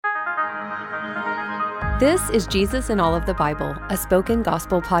This is Jesus in All of the Bible, a spoken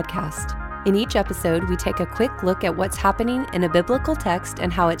gospel podcast. In each episode, we take a quick look at what's happening in a biblical text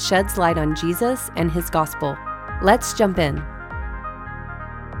and how it sheds light on Jesus and his gospel. Let's jump in.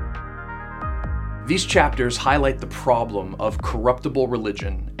 These chapters highlight the problem of corruptible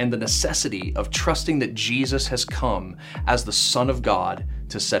religion and the necessity of trusting that Jesus has come as the Son of God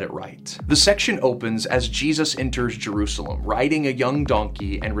to set it right. The section opens as Jesus enters Jerusalem, riding a young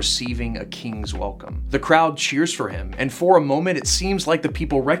donkey and receiving a king's welcome. The crowd cheers for him, and for a moment it seems like the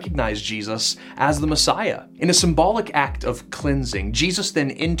people recognize Jesus as the Messiah. In a symbolic act of cleansing, Jesus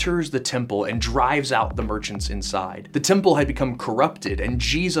then enters the temple and drives out the merchants inside. The temple had become corrupted, and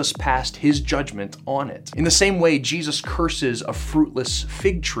Jesus passed his judgment on it. In the same way, Jesus curses a fruitless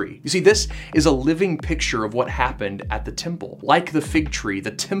fig tree. You see, this is a living picture of what happened at the temple. Like the fig tree, the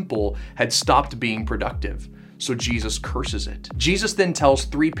temple had stopped being productive, so Jesus curses it. Jesus then tells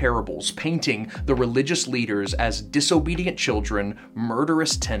three parables painting the religious leaders as disobedient children,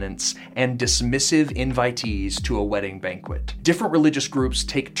 murderous tenants, and dismissive invitees to a wedding banquet. Different religious groups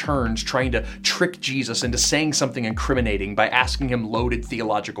take turns trying to trick Jesus into saying something incriminating by asking him loaded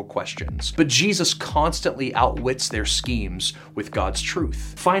theological questions. But Jesus constantly outwits their schemes with God's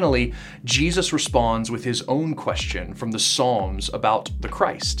truth. Finally, Jesus responds with his own question from the Psalms about the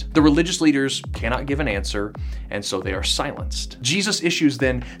Christ. The religious leaders cannot give an answer, and so they are silenced. Jesus issues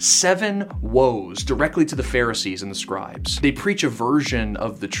then 7 woes directly to the Pharisees and the scribes. They preach a version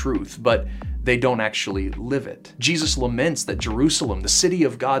of the truth, but they don't actually live it. Jesus laments that Jerusalem, the city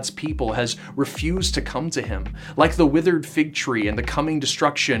of God's people, has refused to come to him. Like the withered fig tree and the coming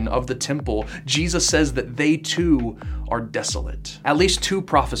destruction of the temple, Jesus says that they too are desolate. At least 2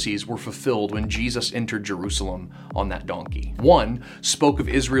 prophecies were fulfilled when Jesus entered Jerusalem on that donkey. One spoke of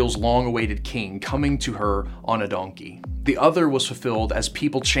Israel's long-awaited king coming to her on a donkey. The other was fulfilled as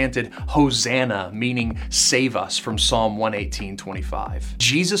people chanted Hosanna, meaning save us, from Psalm 118:25.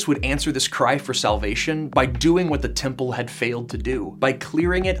 Jesus would answer this cry for salvation by doing what the temple had failed to do. By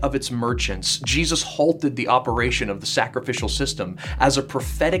clearing it of its merchants, Jesus halted the operation of the sacrificial system as a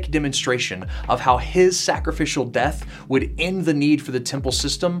prophetic demonstration of how his sacrificial death would end the need for the temple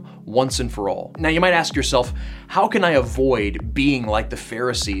system once and for all. Now you might ask yourself, how can I avoid being like the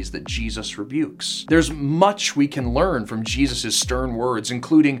Pharisees that Jesus rebukes? There's much we can learn from Jesus' stern words,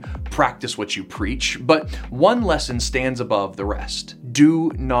 including practice what you preach, but one lesson stands above the rest.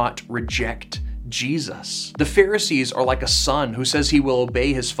 Do not reject Jesus. The Pharisees are like a son who says he will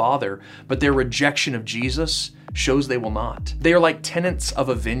obey his father, but their rejection of Jesus shows they will not. They are like tenants of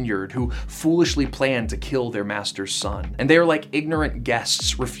a vineyard who foolishly plan to kill their master's son. And they are like ignorant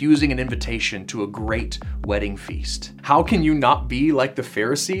guests refusing an invitation to a great wedding feast. How can you not be like the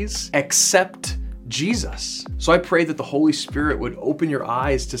Pharisees? Accept Jesus. So I pray that the Holy Spirit would open your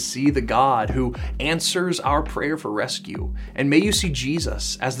eyes to see the God who answers our prayer for rescue. And may you see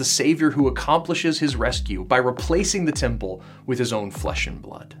Jesus as the Savior who accomplishes his rescue by replacing the temple with his own flesh and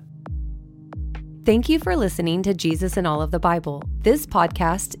blood. Thank you for listening to Jesus in All of the Bible. This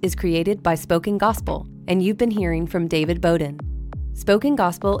podcast is created by Spoken Gospel, and you've been hearing from David Bowden. Spoken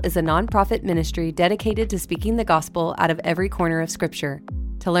Gospel is a nonprofit ministry dedicated to speaking the gospel out of every corner of Scripture.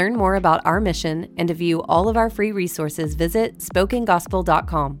 To learn more about our mission and to view all of our free resources, visit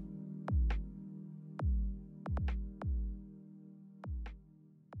spokengospel.com.